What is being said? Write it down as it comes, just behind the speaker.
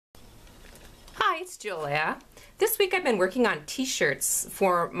it's Julia. This week I've been working on t-shirts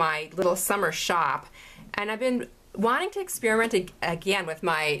for my little summer shop, and I've been wanting to experiment again with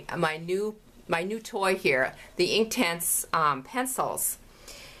my new toy here, the Inktense Pencils.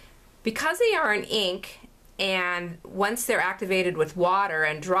 Because they are an ink, and once they're activated with water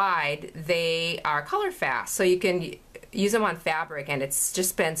and dried, they are color fast, so you can use them on fabric, and it's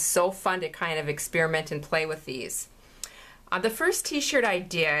just been so fun to kind of experiment and play with these. The first t-shirt I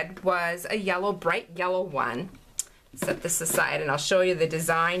did was a yellow, bright yellow one. Set this aside and I'll show you the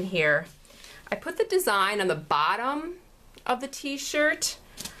design here. I put the design on the bottom of the t-shirt.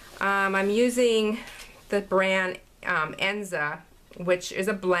 I'm using the brand Enza, which is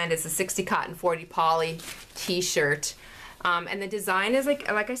a blend. It's a 60 cotton 40 poly t-shirt. And the design is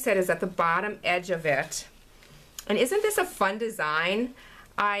like I said, is at the bottom edge of it. And isn't this a fun design?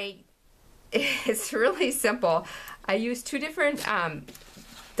 It's really simple. I used two different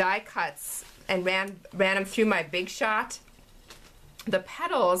die cuts and ran them through my Big Shot. The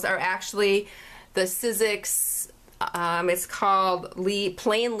petals are actually the Appliques, it's called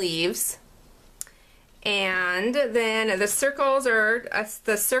Plain Leaves. And then the circles are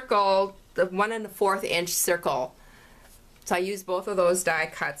the 1 1/4 inch circle. So I use both of those die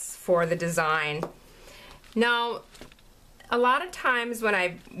cuts for the design. Now, a lot of times when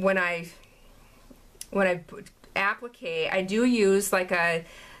I applique, I do use like a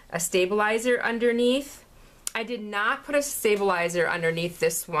stabilizer underneath. I did not put a stabilizer underneath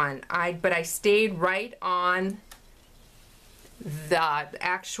this one, but I stayed right on the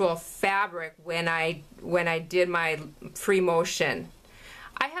actual fabric when I did my free motion.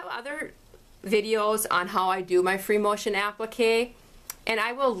 I have other videos on how I do my free motion applique, and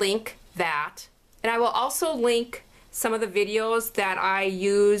I will link that, and I will also link some of the videos that I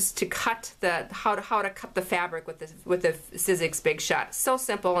use to cut how to cut the fabric with the Appliques Big Shot. So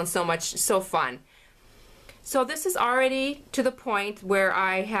simple and so fun. So this is already to the point where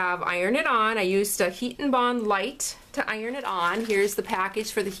I have ironed it on. I used a Heat and Bond Light to iron it on. Here's the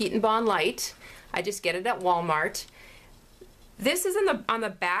package for the Heat and Bond Light. I just get it at Walmart. This is on the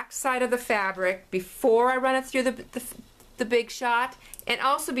back side of the fabric before I run it through the Big Shot, and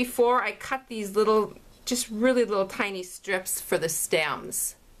also before I cut these little, just really little tiny strips for the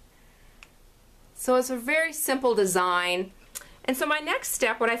stems. So it's a very simple design. And so my next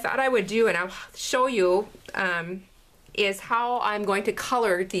step, what I thought I would do, and I'll show you, is how I'm going to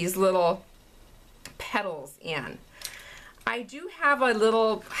color these little petals in. I do have a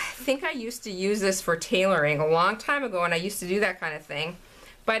little, I think I used to use this for tailoring a long time ago, and I used to do that kind of thing.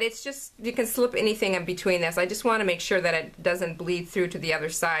 But it's just, you can slip anything in between this. I just want to make sure that it doesn't bleed through to the other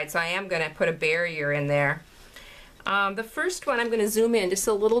side, so I am going to put a barrier in there. The first one, I'm going to zoom in just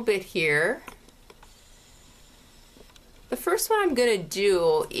a little bit here. The first one I'm going to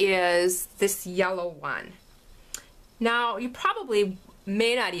do is this yellow one. Now, you probably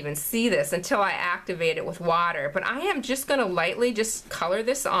may not even see this until I activate it with water, but I am just going to lightly just color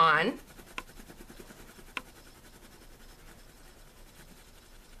this on.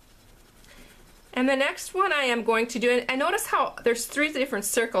 And the next one I am going to do, and notice how there's 3 different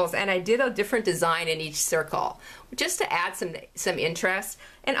circles, and I did a different design in each circle, just to add some interest.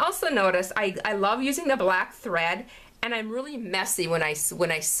 And also notice I love using the black thread, and I'm really messy when I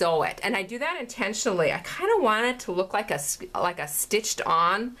sew it, and I do that intentionally. I kind of want it to look like a stitched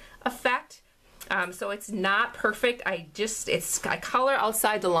on effect. So it's not perfect. I color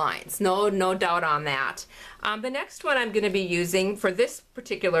outside the lines. No doubt on that. The next one I'm going to be using for this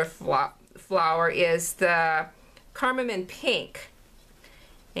particular flower is the Carmine Pink,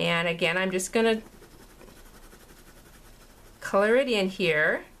 and again I'm just going to color it in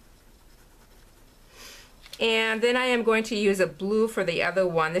here, and then I am going to use a blue for the other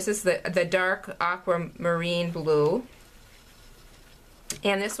one. This is the dark aquamarine blue,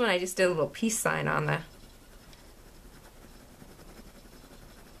 and this one I just did a little peace sign on the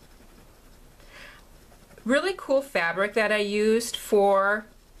really cool fabric that I used for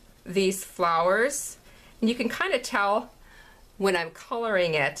these flowers. And you can kind of tell when I'm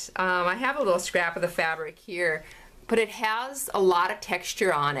coloring it. I have a little scrap of the fabric here, but it has a lot of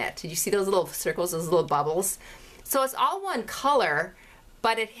texture on it. Did you see those little circles, those little bubbles? So it's all one color,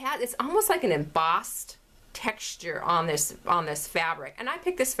 but it's almost like an embossed texture on this fabric. And I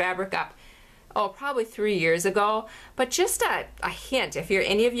picked this fabric up, probably 3 years ago. But just a hint, if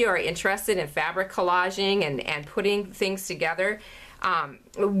any of you are interested in fabric collaging and putting things together,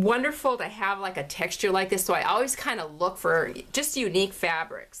 wonderful to have like a texture like this. So I always kind of look for just unique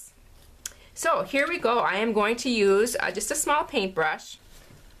fabrics. So here we go. I am going to use just a small paintbrush.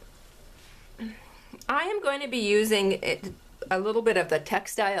 I am going to be using a little bit of the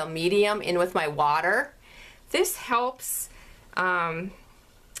textile medium in with my water. This helps,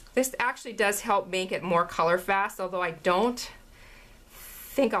 this actually does help make it more color fast, although I don't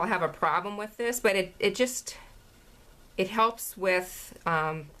think I'll have a problem with this, but it helps with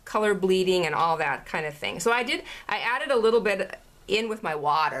color bleeding and all that kind of thing. So I added a little bit in with my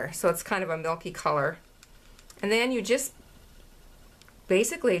water, so it's kind of a milky color. And then you just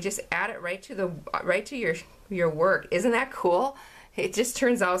basically just add it right to your work. Isn't that cool? It just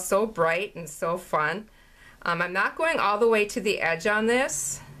turns out so bright and so fun. I'm not going all the way to the edge on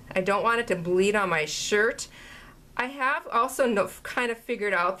this. I don't want it to bleed on my shirt. I have also kind of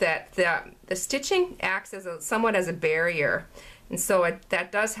figured out that the stitching acts as somewhat as a barrier, and so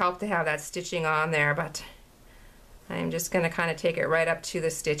that does help to have that stitching on there, but I'm just going to kind of take it right up to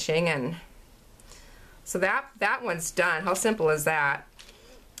the stitching, and so that one's done. How simple is that?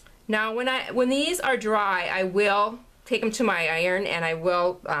 Now when these are dry, I will take them to my iron and I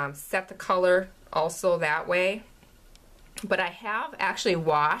will set the color also that way. But I have actually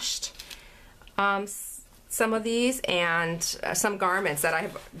washed some of these and some garments that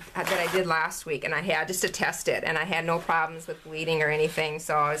I did last week, and I had just to test it, and I had no problems with bleeding or anything,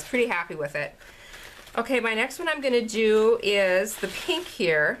 so I was pretty happy with it. Okay, my next one I'm going to do is the pink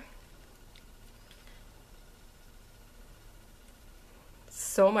here.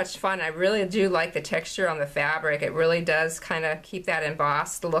 So much fun. I really do like the texture on the fabric. It really does kind of keep that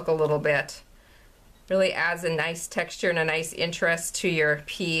embossed look a little bit. Really adds a nice texture and a nice interest to your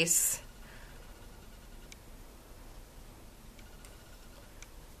piece.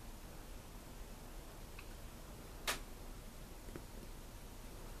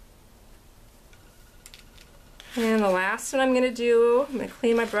 And the last one I'm going to do, I'm going to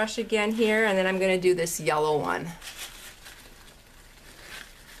clean my brush again here, and then I'm going to do this yellow one.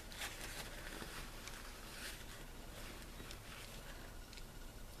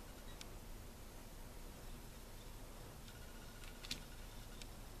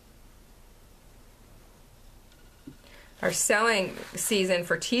 Our selling season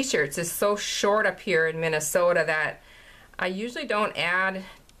for t-shirts is so short up here in Minnesota that I usually don't add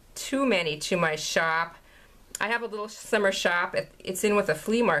too many to my shop. I have a little summer shop. It's in with a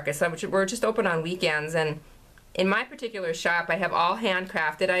flea market, so we're just open on weekends, and in my particular shop I have all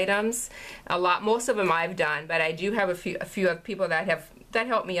handcrafted items. Most of them I've done, but I do have a few of people that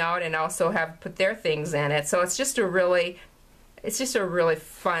help me out and also have put their things in it. So it's just a really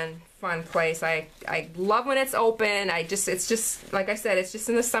fun place. I love when it's open. It's just like I said, it's just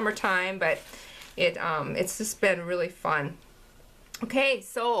in the summertime, but it's just been really fun. Okay,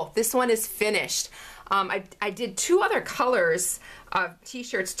 so this one is finished. I did 2 other colors of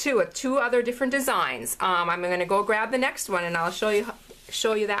t-shirts too, with 2 other different designs. I'm going to go grab the next one and I'll show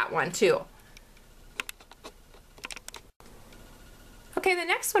you that one too. Okay, the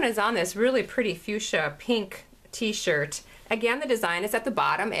next one is on this really pretty fuchsia pink t-shirt. Again, the design is at the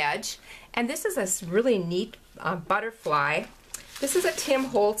bottom edge, and this is a really neat butterfly. This is a Tim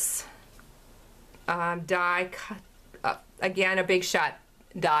Holtz die, again a big shot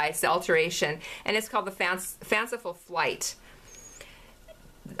die, it's the alteration, and it's called the Fanciful Flight.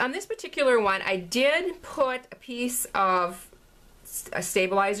 On this particular one, I did put a piece of a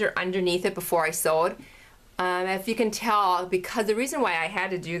stabilizer underneath it before I sewed. If you can tell, because the reason why I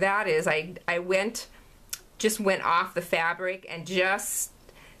had to do that is I just went off the fabric and just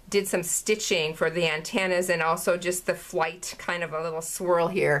did some stitching for the antennas and also just the flight, kind of a little swirl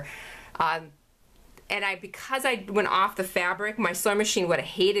here. And because I went off the fabric, my sewing machine would have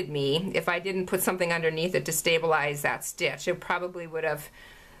hated me if I didn't put something underneath it to stabilize that stitch. It probably would have,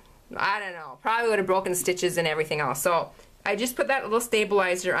 I don't know, probably would have broken stitches and everything else. So I just put that little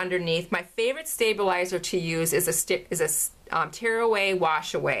stabilizer underneath. My favorite stabilizer to use is a tear away,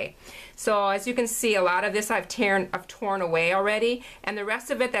 wash away. So as you can see, a lot of this I've torn away already, and the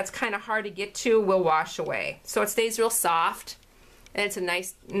rest of it that's kind of hard to get to will wash away. So it stays real soft, and it's a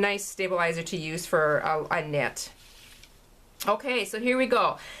nice stabilizer to use for a knit. Okay, so here we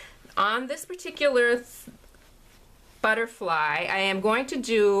go. On this particular butterfly, I am going to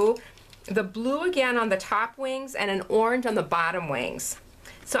do the blue again on the top wings and an orange on the bottom wings.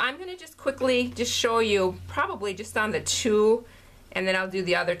 So I'm going to just quickly show you, probably just on the 2, and then I'll do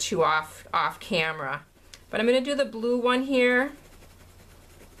the other 2 off camera. But I'm going to do the blue one here.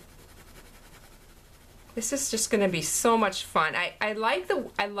 This is just going to be so much fun. I like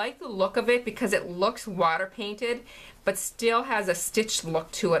the look of it because it looks water painted, but still has a stitched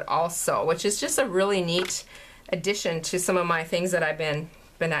look to it also, which is just a really neat addition to some of my things that I've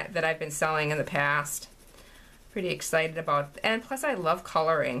been selling in the past. Pretty excited about, and plus I love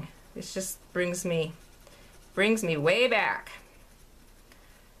coloring. It just brings me way back.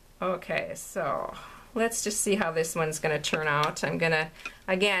 Okay, so let's just see how this one's going to turn out. I'm going to,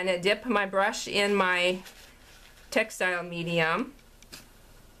 again, dip my brush in my textile medium.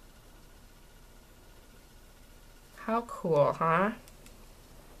 How cool, huh?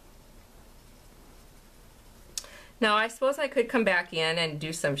 Now, I suppose I could come back in and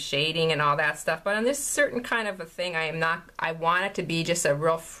do some shading and all that stuff, but on this certain kind of a thing, I want it to be just a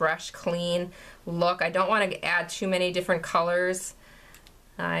real fresh, clean look. I don't want to add too many different colors.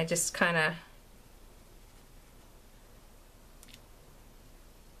 I just kind of...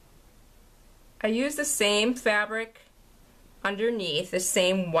 I use the same fabric underneath, the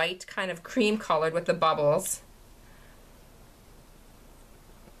same white kind of cream colored with the bubbles.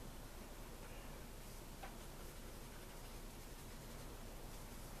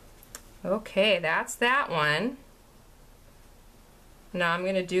 Okay, that's that one. Now I'm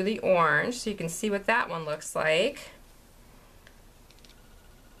going to do the orange so you can see what that one looks like.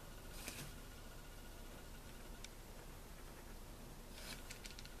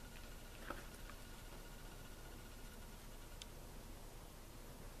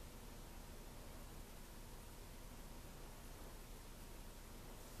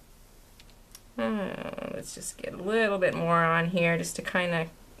 Let's just get a little bit more on here just to kind of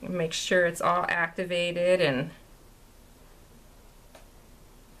make sure it's all activated. And I'm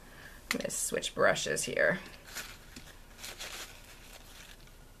going to switch brushes here.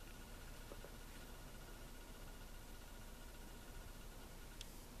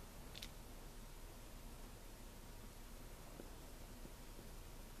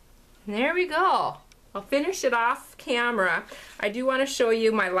 And there we go. I'll finish it off camera. I do want to show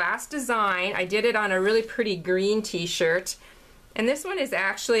you my last design. I did it on a really pretty green t-shirt. And this one is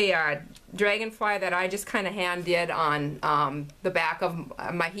actually a dragonfly that I just kind of hand did on the back of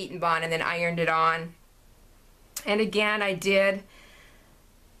my heat and bond and then ironed it on. And again, I did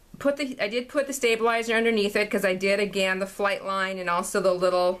put the stabilizer underneath it because I did again the flight line and also the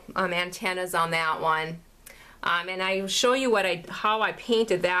little antennas on that one. And I will show you how I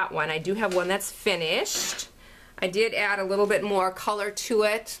painted that one. I do have one that's finished. I did add a little bit more color to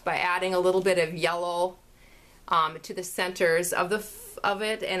it by adding a little bit of yellow to the centers of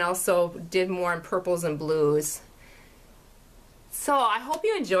it, and also did more in purples and blues. So I hope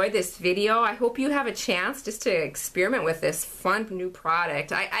you enjoyed this video. I hope you have a chance just to experiment with this fun new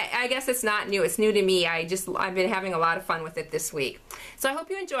product. I guess it's not new, it's new to me. I've been having a lot of fun with it this week. So I hope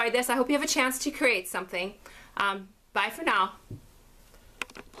you enjoyed this. I hope you have a chance to create something. Bye for now.